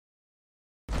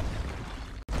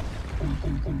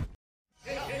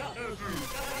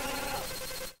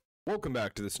Welcome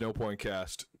back to the Snowpoint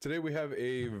Cast. Today we have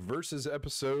a versus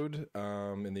episode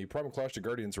in the Primal Clash to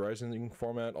Guardians Rising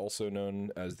format, also known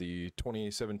as the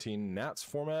 2017 Nats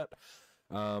format,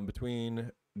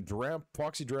 between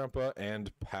Foxy Drampa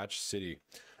and Patch City.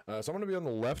 So I'm going to be on the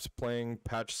left playing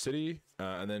Patch City,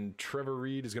 and then Trevor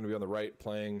Reed is going to be on the right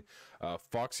playing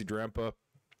Foxy Drampa.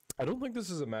 I don't think this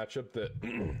is a matchup that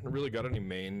really got any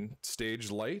main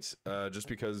stage light, just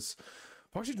because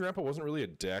Foxy Drampa wasn't really a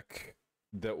deck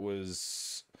that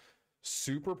was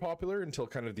super popular until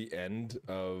kind of the end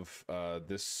of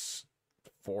this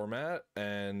format,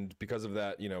 and because of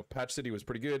that, you know, Patch City was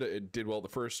pretty good. It did well at the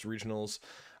first regionals,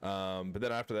 but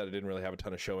then after that it didn't really have a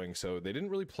ton of showing, so they didn't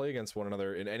really play against one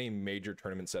another in any major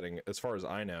tournament setting as far as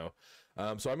I know.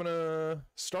 So I'm gonna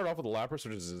start off with the Lapras,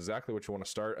 which is exactly what you want to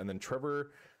start, and then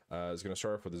Trevor is going to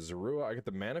start off with a Zorua. I get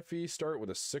the Manaphy start with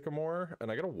a Sycamore,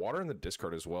 and I get a Water in the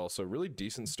discard as well, so really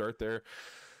decent start there.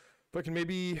 If I can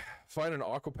maybe find an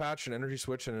Aqua Patch, an Energy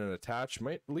Switch, and an Attach,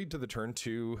 might lead to the turn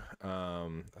 2, I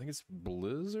think it's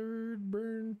Blizzard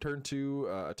Burn, turn 2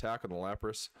 attack on the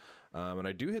Lapras. And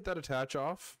I do hit that Attach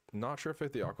off. Not sure if I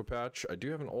hit the Aqua Patch. I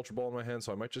do have an Ultra Ball in my hand,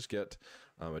 so I might just get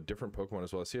a different Pokemon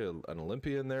as well. I see an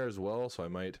Olympia in there as well, so I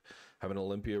might have an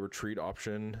Olympia retreat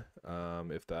option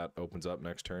if that opens up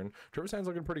next turn. Trevor's hand's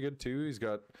looking pretty good too. He's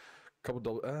got couple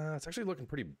double, it's actually looking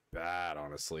pretty bad,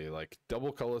 honestly. Like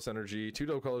double colorless energy, 2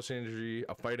 double colorless energy,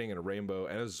 a fighting and a rainbow,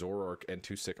 and a Zoroark and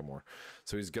 2 Sycamore.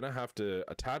 So he's gonna have to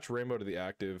attach rainbow to the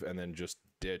active and then just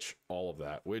ditch all of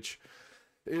that, which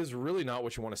is really not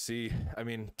what you want to see. I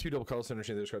mean, 2 double colorless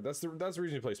energy in the discard. That's the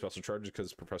reason you play special charges,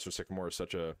 because Professor Sycamore is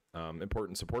such a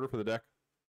important supporter for the deck,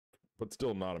 but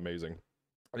still not amazing.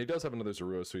 And he does have another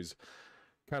Zorua, so he's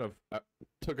kind of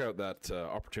took out that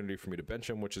opportunity for me to bench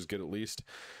him, which is good at least.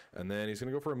 And then he's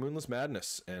going to go for a Moonless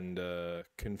Madness and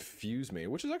confuse me,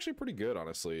 which is actually pretty good,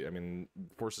 honestly. I mean,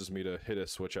 forces me to hit a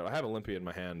switch out. I have Olympia in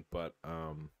my hand, but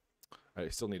I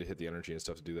still need to hit the energy and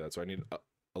stuff to do that. So I need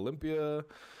Olympia,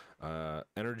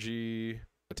 energy,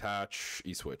 attach,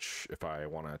 E-switch if I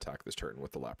want to attack this turn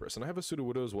with the Lapras. And I have a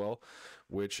Sudowoodo as well,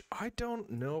 which I don't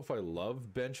know if I love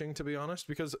benching, to be honest,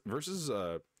 because versus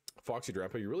Foxy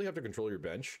Drampa, you really have to control your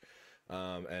bench,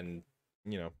 and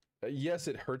you know, yes,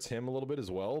 it hurts him a little bit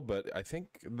as well, but I think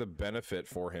the benefit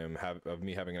for him of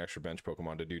me having an extra bench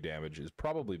Pokemon to do damage is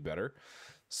probably better.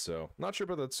 So not sure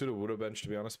about that Sudowoodo bench, to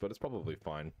be honest, but it's probably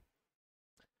fine.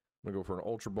 I'm gonna go for an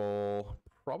Ultra Ball.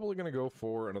 Probably gonna go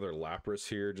for another Lapras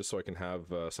here, just so I can have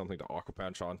something to Aqua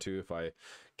Patch onto if I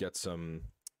get some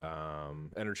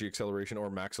energy acceleration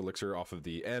or max elixir off of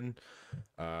the N.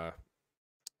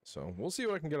 So we'll see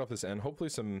what I can get off this end. Hopefully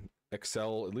some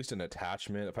Excel, at least an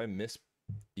attachment. If I miss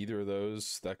either of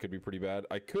those, that could be pretty bad.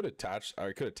 I could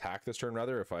attack this turn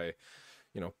rather if I,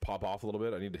 you know, pop off a little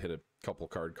bit. I need to hit a couple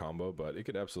card combo, but it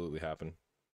could absolutely happen.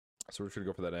 So we're just gonna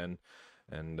go for that end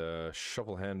and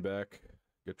shuffle hand back.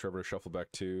 Get Trevor to shuffle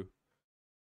back too.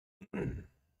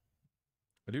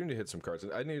 I do need to hit some cards.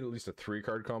 I need at least a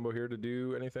 3-card combo here to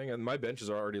do anything, and my bench is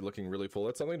already looking really full.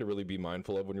 That's something to really be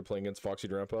mindful of when you're playing against Foxy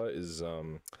Drampa, is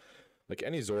like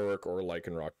any Zoroark or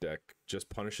Lycanroc deck just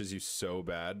punishes you so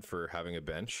bad for having a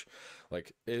bench.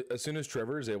 Like as soon as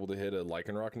Trevor is able to hit a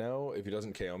Lycanroc now, if he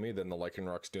doesn't KO me, then the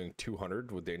Lycanroc's doing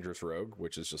 200 with Dangerous Rogue,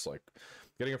 which is just like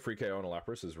getting a free KO on a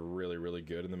Lapras is really, really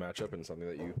good in the matchup and something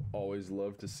that you always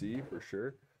love to see for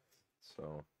sure.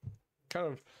 So kind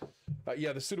of,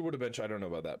 yeah, the Sudowoodo bench, I don't know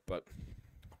about that, but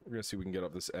we're gonna see if we can get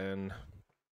up this N.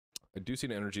 I do see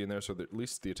an energy in there, so that at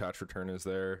least the attach return is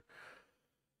there.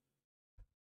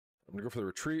 I'm gonna go for the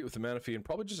retreat with the Manaphy and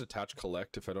probably just attach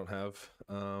collect if I don't have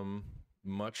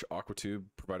much. Aqua Tube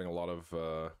providing a lot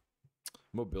of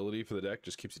mobility for the deck,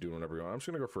 just keeps you doing whatever you want. I'm just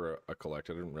gonna go for a collect.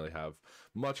 I didn't really have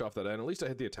much off that end. At least I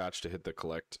hit the attach to hit the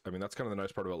collect. I mean, that's kind of the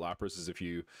nice part about Lapras, is if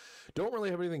you don't really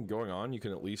have anything going on, you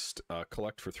can at least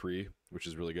collect for 3, which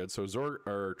is really good. So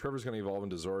Trevor's gonna evolve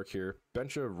into Zoroark here,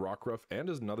 bench of Rockruff and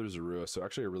another Zorua, so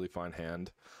actually a really fine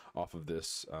hand off of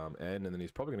this end. And then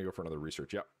he's probably gonna go for another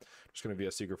research. Yeah, just gonna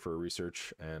VS Seeker for a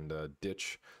research and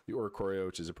ditch the Oricorio,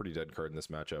 which is a pretty dead card in this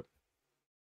matchup.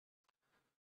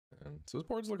 And so his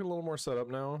board's looking a little more set up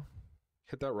now.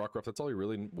 Hit that Rockruff, that's all he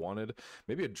really wanted.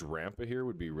 Maybe a Drampa here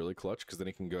would be really clutch, because then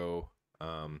he can go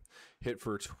hit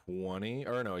for 20.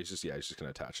 Or no, he's just gonna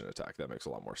attach and attack. That makes a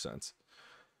lot more sense.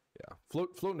 Yeah,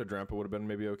 floating to Drampa would have been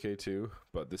maybe okay too,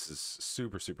 but this is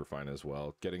super, super fine as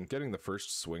well. Getting the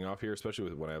first swing off here,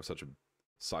 especially when I have such a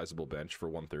sizable bench for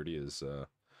 130, is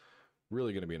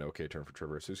really going to be an okay turn for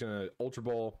Trevor. So he's going to Ultra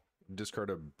Ball, discard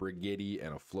a Brigady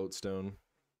and a Floatstone.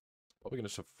 Probably going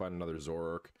to find another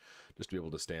Zoroark just to be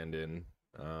able to stand in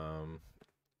An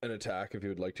attack if he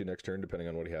would like to next turn, depending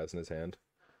on what he has in his hand.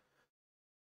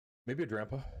 Maybe a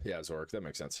Drampa. Yeah, Zorik. That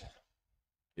makes sense.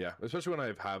 Yeah, especially when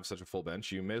I have such a full bench,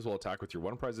 you may as well attack with your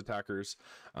one prize attackers.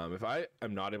 If I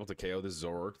am not able to KO this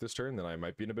Zorik this turn, then I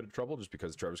might be in a bit of trouble just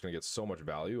because Trevor's going to get so much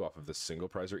value off of this single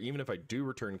prize. Or even if I do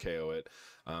return KO it,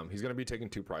 he's going to be taking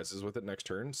 2 prizes with it next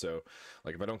turn. So,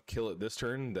 like, if I don't kill it this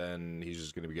turn, then he's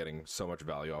just going to be getting so much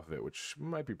value off of it, which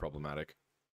might be problematic.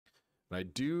 And I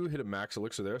do hit a max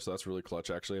elixir there, so that's really clutch,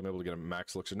 actually. I'm able to get a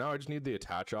max elixir. Now I just need the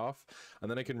attach off,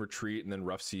 and then I can retreat and then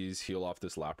Rough Seas heal off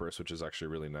this Lapras, which is actually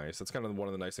really nice. That's kind of one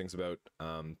of the nice things about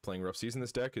playing Rough Seas in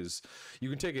this deck is you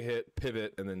can take a hit,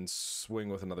 pivot, and then swing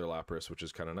with another Lapras, which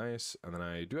is kind of nice. And then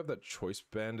I do have that Choice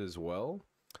Band as well.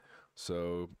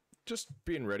 So just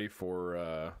being ready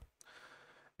for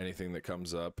anything that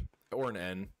comes up, or an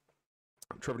N.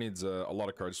 Trevor needs a lot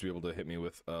of cards to be able to hit me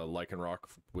with Lycanroc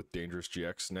with Dangerous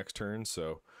GX next turn,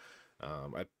 so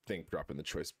I think dropping the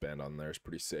Choice Band on there is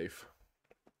pretty safe.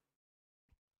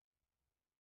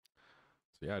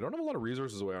 So yeah, I don't have a lot of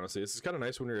resources away, honestly. This is kind of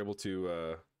nice when you're able to,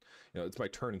 you know, it's my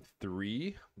turn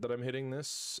 3 that I'm hitting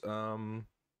this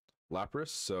Lapras,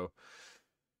 so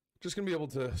just going to be able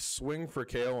to swing for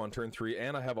KO on turn 3,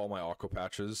 and I have all my Aqua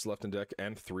Patches left in deck,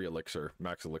 and 3 Elixir,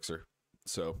 max Elixir,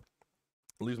 so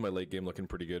leaves my late game looking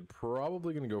pretty good.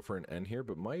 Probably going to go for an N here,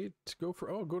 but might go for,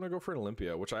 going to go for an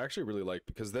Olympia, which I actually really like,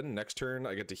 because then next turn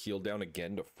I get to heal down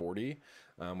again to 40,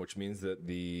 which means that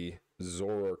the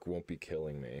Zoroark won't be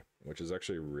killing me, which is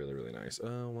actually really, really nice.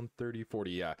 130, 40,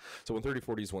 yeah. So 130,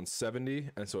 40 is 170,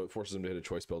 and so it forces him to hit a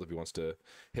choice belt if he wants to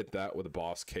hit that with a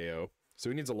boss KO. So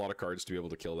he needs a lot of cards to be able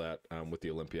to kill that with the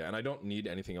Olympia. And I don't need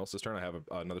anything else this turn. I have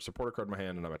another supporter card in my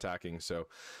hand and I'm attacking, so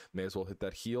may as well hit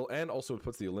that heal. And also it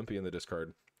puts the Olympia in the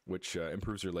discard, which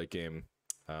improves your late game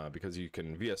because you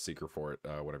can VS Seeker for it,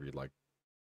 whatever you'd like.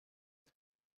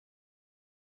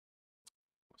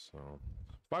 So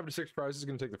 5 to 6 prizes is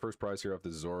going to take the first prize here off the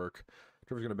Zorik.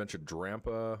 Trevor's going to bench a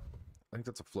Drampa. I think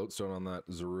that's a float stone on that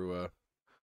Zorua.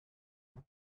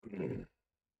 And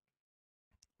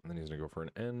then he's going to go for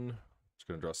an N. Just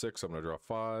going to draw 6, I'm going to draw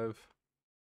 5.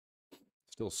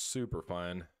 Still super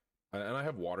fine. And I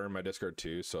have water in my discard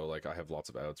too, so like I have lots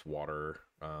of outs. Water,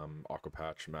 Aqua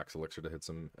Patch, Max Elixir to hit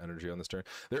some energy on this turn.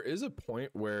 There is a point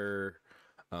where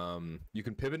you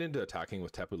can pivot into attacking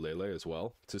with Tapu Lele as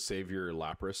well to save your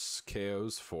Lapras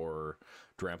KOs for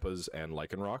Drampas and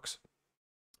Lycanrocs.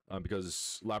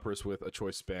 Because Lapras with a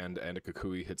Choice Band and a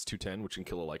Kukui hits 210, which can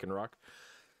kill a Lycanroc.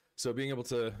 So being able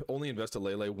to only invest a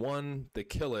Lele, one, they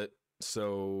kill it,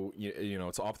 so you know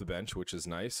it's off the bench, which is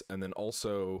nice, and then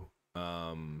also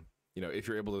you know, if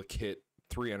you're able to hit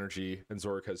 3 energy and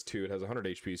Zorik has 2, it has 100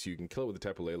 HP, so you can kill it with the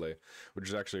Tapu Lele, which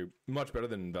is actually much better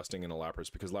than investing in a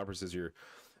Lapras, because Lapras is your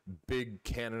big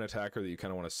cannon attacker that you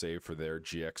kind of want to save for their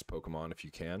GX Pokemon if you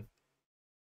can.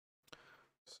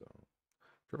 So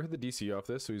Trevor hit the DC off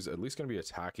this, so he's at least going to be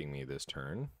attacking me this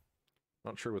turn.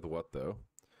 Not sure with what though.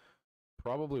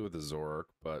 Probably with the Zorik,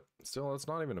 but still, it's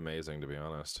not even amazing to be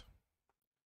honest.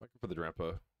 I can put the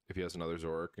Drampa if he has another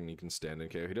Zorik and he can stand in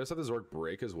KO. He does have the Zorik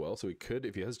break as well, so he could,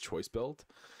 if he has Choice Belt.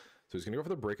 So he's going to go for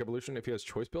the break evolution. If he has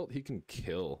Choice Belt, he can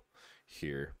kill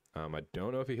here. I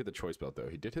don't know if he hit the Choice Belt though.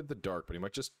 He did hit the Dark, but he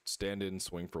might just stand in and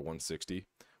swing for 160,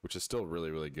 which is still really,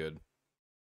 really good.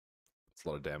 It's a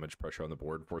lot of damage pressure on the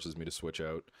board, forces me to switch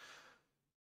out.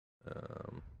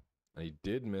 And he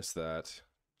did miss that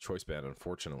Choice Band,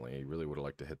 unfortunately. He really would have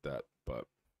liked to hit that, but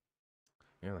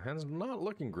yeah, the hand's not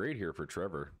looking great here for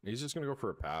Trevor. He's just going to go for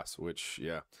a pass, which,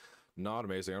 yeah, not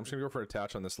amazing. I'm just going to go for an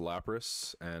attach on this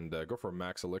Lapras and go for a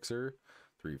max elixir.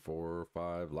 3, 4,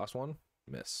 5. Last one.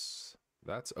 Miss.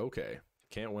 That's okay.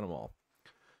 Can't win them all.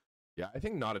 Yeah, I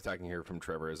think not attacking here from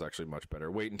Trevor is actually much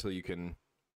better. Wait until you can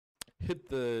hit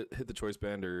the Choice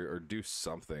Band or do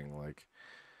something. Like,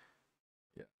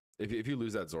 yeah, if you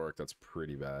lose that Zorik, that's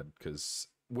pretty bad, because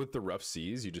with the Rough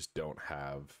Seas, you just don't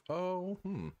have...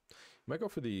 Might go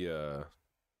for the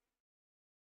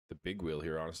big wheel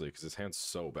here, honestly, because his hand's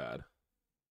so bad.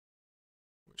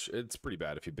 Which, it's pretty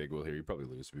bad if you big wheel here. You probably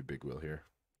lose if you big wheel here.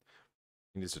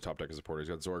 He needs to top deck his supporter. He's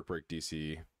got Zorik Break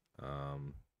DC,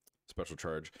 Special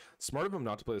Charge. Smart of him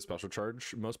not to play the Special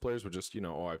Charge. Most players would just, you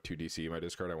know, oh, I have 2 DC in my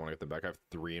discard, I want to get them back. I have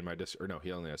 3 in my discard. Or no,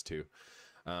 he only has 2.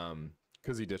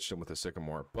 Because he ditched him with a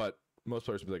Sycamore. But most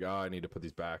players would be like, oh, I need to put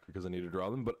these back because I need to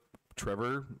draw them. But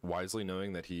Trevor, wisely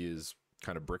knowing that he is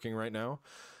kind of bricking right now,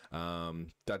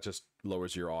 that just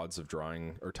lowers your odds of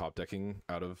drawing or top decking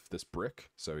out of this brick.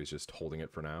 So he's just holding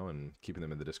it for now and keeping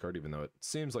them in the discard, even though it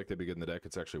seems like they'd be good in the deck.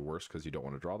 It's actually worse because you don't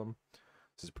want to draw them.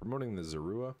 This is promoting the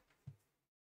Zorua.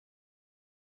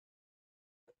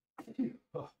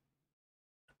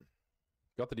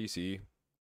 Got the DC.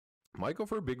 Might go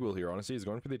for a big wheel here. Honestly, he's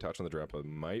going for the attach on the Drampa.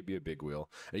 Might be a big wheel.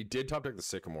 And he did top deck the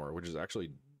Sycamore, which is actually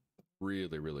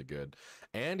really, really good.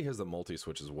 And he has the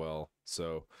multi-switch as well.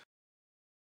 So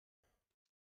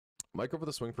might go for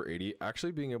the swing for 80.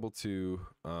 Actually being able to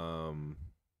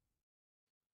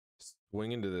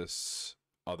swing into this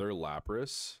other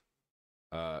Lapras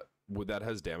that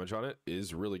has damage on it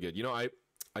is really good. You know, I'm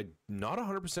not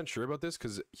 100% sure about this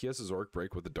because he has his Zoric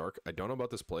break with the Dark. I don't know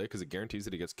about this play because it guarantees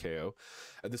that he gets KO.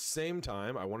 At the same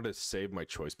time, I wanted to save my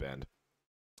choice band.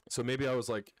 So maybe I was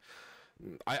like,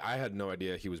 I had no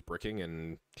idea he was bricking,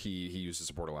 and he used his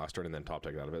supporter last turn and then top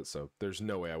decked out of it. So there's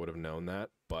no way I would have known that.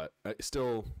 But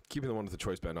still, keeping the one with the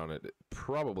choice band on it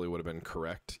probably would have been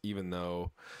correct, even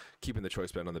though keeping the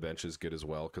choice band on the bench is good as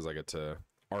well because I get to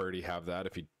already have that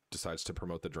if he decides to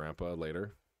promote the Drampa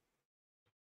later.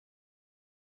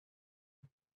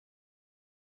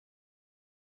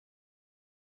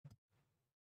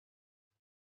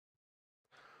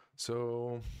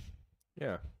 So,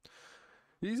 yeah.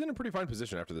 He's in a pretty fine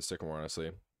position after the Sycamore,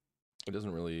 honestly. It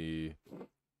doesn't really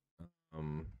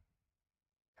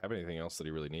have anything else that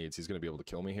he really needs. He's going to be able to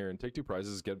kill me here and take 2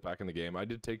 prizes, get back in the game. I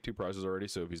did take 2 prizes already,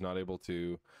 so if he's not able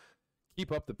to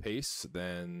keep up the pace,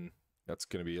 then that's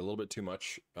going to be a little bit too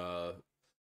much.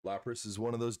 Lapras is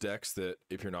one of those decks that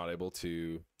if you're not able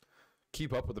to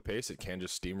keep up with the pace, it can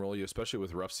just steamroll you, especially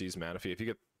with Rough Seas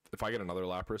Manaphy. If I get another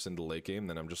Lapras into late game,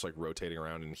 then I'm just like rotating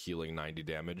around and healing 90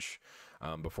 damage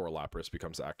before Lapras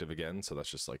becomes active again. So that's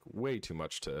just like way too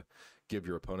much to give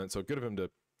your opponent. So good of him to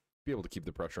be able to keep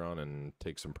the pressure on and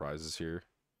take some prizes here.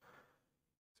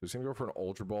 So he's going to go for an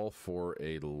Ultra Ball for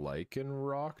a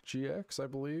Lycanroc GX, I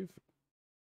believe.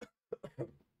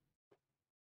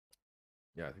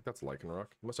 Yeah, I think that's Lycanroc.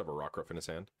 He must have a Rockruff in his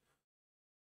hand.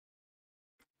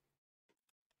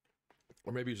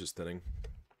 Or maybe he's just thinning.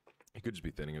 He could just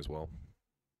be thinning as well.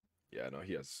 Yeah, no,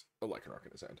 he has a Lycanroc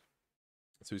in his hand.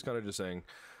 So he's kind of just saying,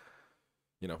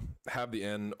 you know, have the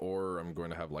N, or I'm going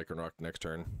to have Lycanroc next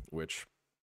turn, which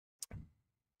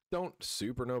don't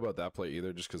super know about that play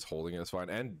either, just because holding it is fine.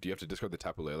 And you have to discard the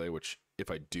Tapu Lele, which,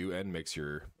 if I do N, makes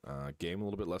your game a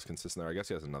little bit less consistent there. I guess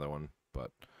he has another one,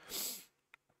 but he's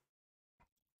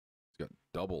got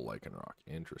double Lycanroc.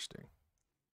 Interesting.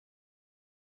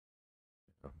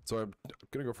 So I'm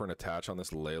going to go for an attach on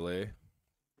this Lele.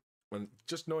 When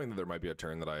just knowing that there might be a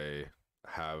turn that I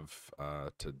have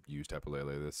to use Tapu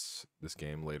Lele this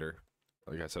game later.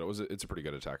 Like I said, it's a pretty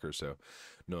good attacker, so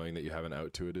knowing that you have an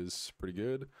out to it is pretty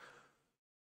good.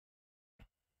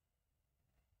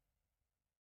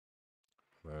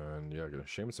 And yeah, gonna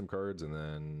shame some cards and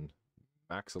then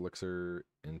max elixir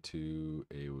into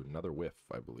another whiff,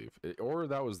 I believe. Or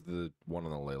that was the one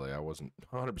on the Lele. I wasn't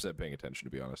 100% paying attention,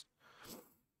 to be honest.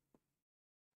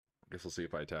 Guess we'll see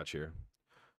if I attach here.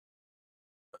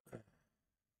 Then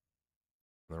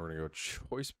we're gonna go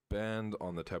choice band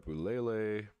on the Tapu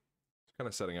Lele. Kind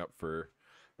of setting up for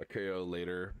a KO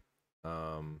later.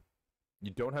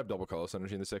 You don't have double colorless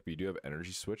energy in this deck, but you do have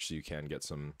energy switch, so you can get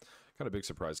some kind of big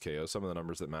surprise KOs. Some of the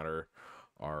numbers that matter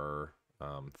are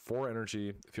 4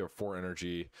 energy. If you have 4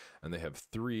 energy and they have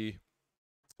 3,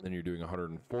 then you're doing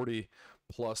 140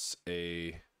 plus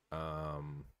a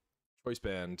choice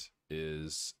band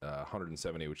is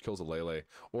 170, which kills a Lele,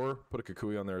 or put a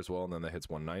Kukui on there as well, and then that hits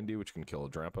 190, which can kill a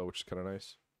Drampa, which is kind of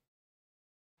nice.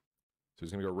 So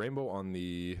he's gonna go Rainbow on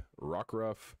the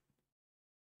Rockruff.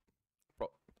 I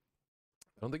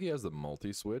don't think he has the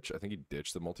multi-switch. I think he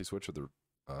ditched the multi-switch with the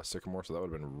Sycamore, so that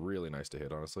would have been really nice to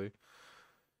hit, honestly.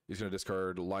 He's gonna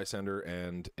discard Lysander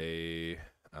and a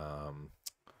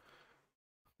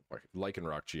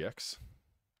Lycanroc GX.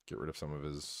 Get rid of some of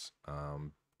his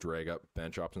drag up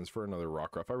bench options for another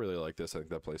Rockruff. I really like this. I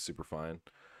think that plays super fine.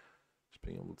 Just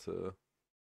being able to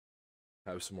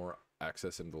have some more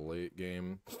access into the late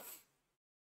game.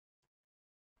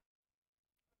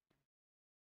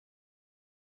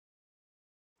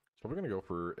 So we're going to go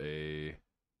for a...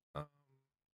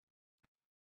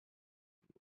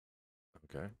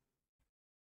 okay.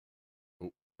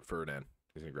 Oh, for an N.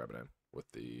 He's going to grab an N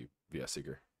with the VS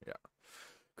Seeker. Yeah.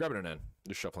 Grabbing an N.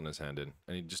 Just shuffling his hand in.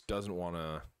 And he just doesn't want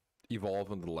to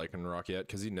evolve into the Lycanroc yet,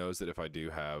 because he knows that if I do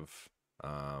have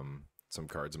some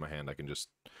cards in my hand, I can just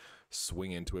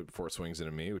swing into it before it swings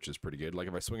into me, which is pretty good. Like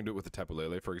if I swing into it with the Tapu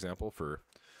Lele, for example, if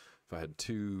I had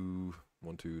 1,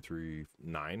 2, 3,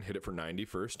 9, hit it for 90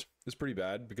 first, it's pretty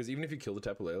bad, because even if you kill the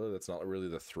Tapu Lele, that's not really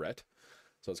the threat.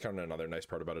 So it's kind of another nice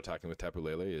part about attacking with Tapu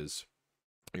Lele is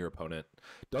your opponent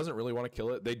doesn't really want to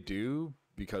kill it. They do,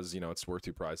 because, you know, it's worth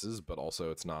 2 prizes, but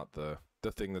also it's not the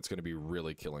thing that's going to be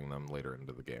really killing them later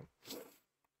into the game.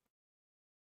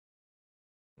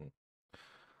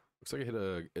 Looks like I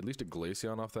hit at least a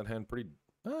Glaceon off that hand. Pretty,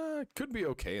 could be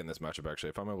okay in this matchup, actually.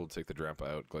 If I'm able to take the Drampa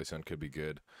out, Glaceon could be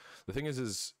good. The thing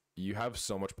is you have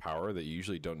so much power that you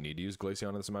usually don't need to use Glaceon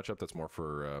in this matchup. That's more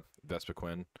for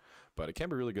Vespiquen. But it can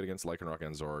be really good against Lycanroc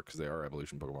and Zoroark because they are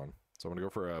evolution Pokemon. So I'm going to go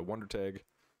for a Wonder Tag.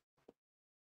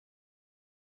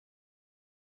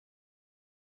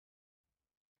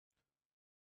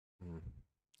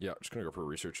 Yeah, just going to go for a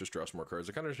research, just draw some more cards.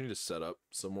 I kind of just need to set up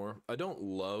some more. I don't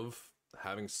love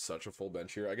having such a full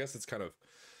bench here. I guess it's kind of,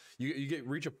 you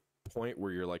reach a point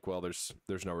where you're like, well, there's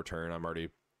no return. I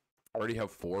already have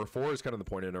 4. 4 is kind of the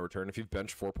point of no return. If you've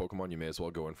benched 4 Pokemon, you may as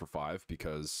well go in for 5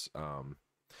 because,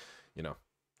 you know,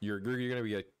 you're going to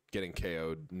be getting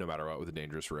KO'd no matter what with a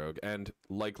Dangerous Rogue, and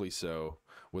likely so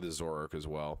with a Zoroark as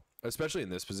well. Especially in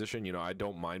this position, you know, I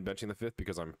don't mind benching the 5th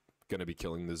because I'm going to be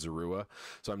killing the Zorua,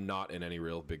 so I'm not in any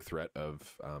real big threat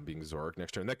of being Zoroark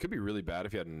next turn. That could be really bad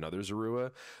if you had another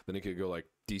Zorua. Then it could go like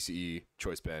DCE,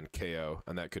 Choice Band, KO,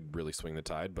 and that could really swing the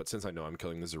tide. But since I know I'm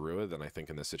killing the Zorua, then I think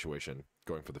in this situation,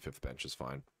 going for the 5th bench is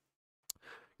fine.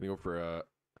 I'm going to go for a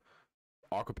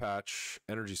Aqua Patch,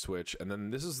 Energy Switch, and then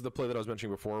this is the play that I was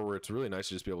mentioning before where it's really nice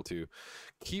to just be able to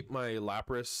keep my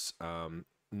Lapras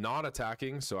not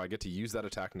attacking, so I get to use that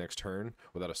attack next turn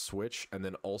without a switch, and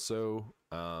then also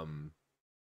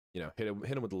you know, hit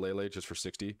him with the Lele just for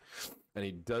 60, and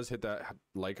he does hit that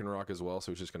Lycanroc as well,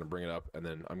 so he's just going to bring it up, and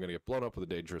then I'm going to get blown up with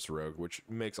a Dangerous Rogue, which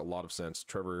makes a lot of sense.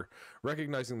 Trevor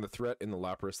recognizing the threat in the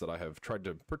Lapras that I have tried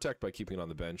to protect by keeping it on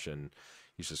the bench, and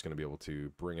he's just going to be able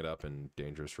to bring it up and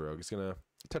Dangerous Rogue. He's going to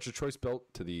attach a Choice Belt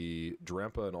to the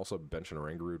Drampa and also bench an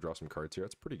Oranguru, draw some cards here.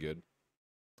 That's pretty good.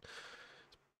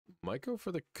 Might go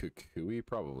for the Kukui,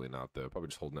 probably not though. Probably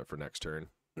just holding it for next turn.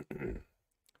 Kind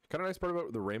of nice part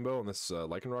about the Rainbow on this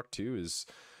Lycanroc too is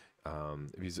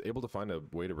if he's able to find a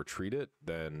way to retreat it,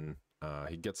 then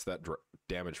he gets that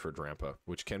damage for Drampa,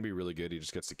 which can be really good. He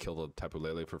just gets to kill the Tapu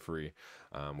Lele for free,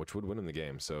 which would win him the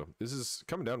game. So this is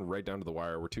coming down right down to the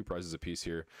wire. We're 2 prizes apiece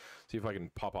here. See if I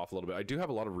can pop off a little bit. I do have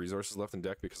a lot of resources left in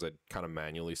deck because I kind of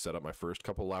manually set up my first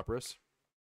couple Lapras.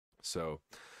 So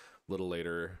a little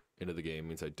later into the game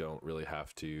means I don't really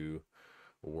have to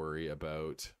worry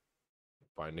about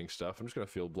finding stuff. I'm just going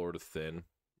to Field Blower to Thin.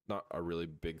 Not a really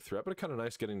big threat, but kind of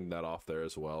nice getting that off there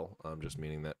as well. Just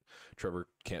meaning that Trevor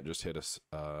can't just hit us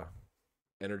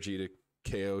energy to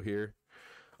KO here.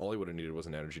 All he would have needed was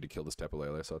an energy to kill this Tapu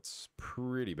Lele, so that's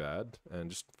pretty bad.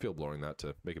 And just Field Blowing that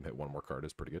to make him hit 1 more card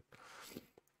is pretty good.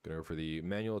 Gonna go for the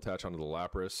manual attach onto the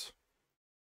Lapras.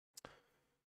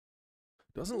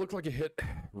 Doesn't look like it hit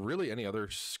really any other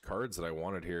cards that I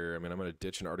wanted here. I mean, I'm going to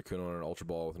ditch an Articuno and an Ultra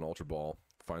Ball with an Ultra Ball.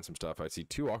 Find some stuff. I see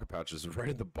 2 Aqua Patches right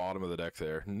at the bottom of the deck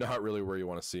there. Not really where you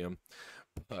want to see them,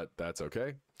 but that's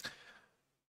okay.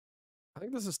 I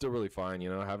think this is still really fine.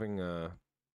 You know, having a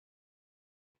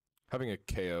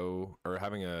KO or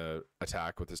having a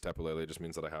attack with this Tapu Lele just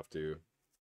means that I have to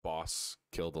boss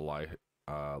kill the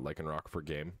Lycanroc for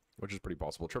game, which is pretty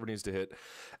possible. Trevor needs to hit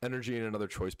energy and another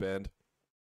Choice Band.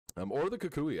 Or the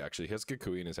Kukui, actually. He has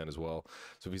Kukui in his hand as well.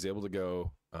 So if he's able to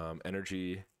go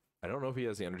energy, I don't know if he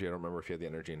has the energy. I don't remember if he had the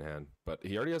energy in hand. But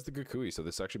he already has the Kukui, so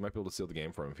this actually might be able to seal the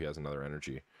game for him if he has another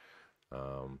energy.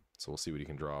 So we'll see what he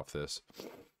can draw off this.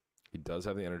 He does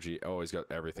have the energy. Oh, he's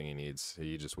got everything he needs.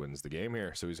 He just wins the game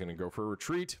here. So he's going to go for a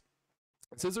retreat.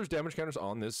 Since there's damage counters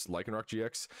on this Lycanroc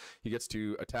GX, he gets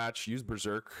to attach, use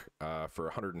Berserk for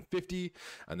 150,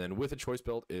 and then with a Choice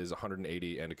Belt is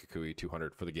 180 and a Kukui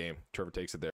 200 for the game. Trevor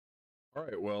takes it there. All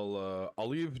right, well, I'll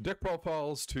leave deck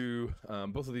profiles to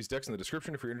both of these decks in the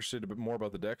description if you're interested a bit more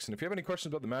about the decks. And if you have any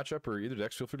questions about the matchup or either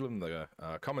decks, feel free to leave them in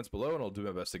the comments below, and I'll do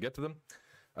my best to get to them.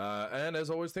 And as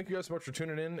always, thank you guys so much for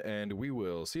tuning in, and we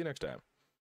will see you next time.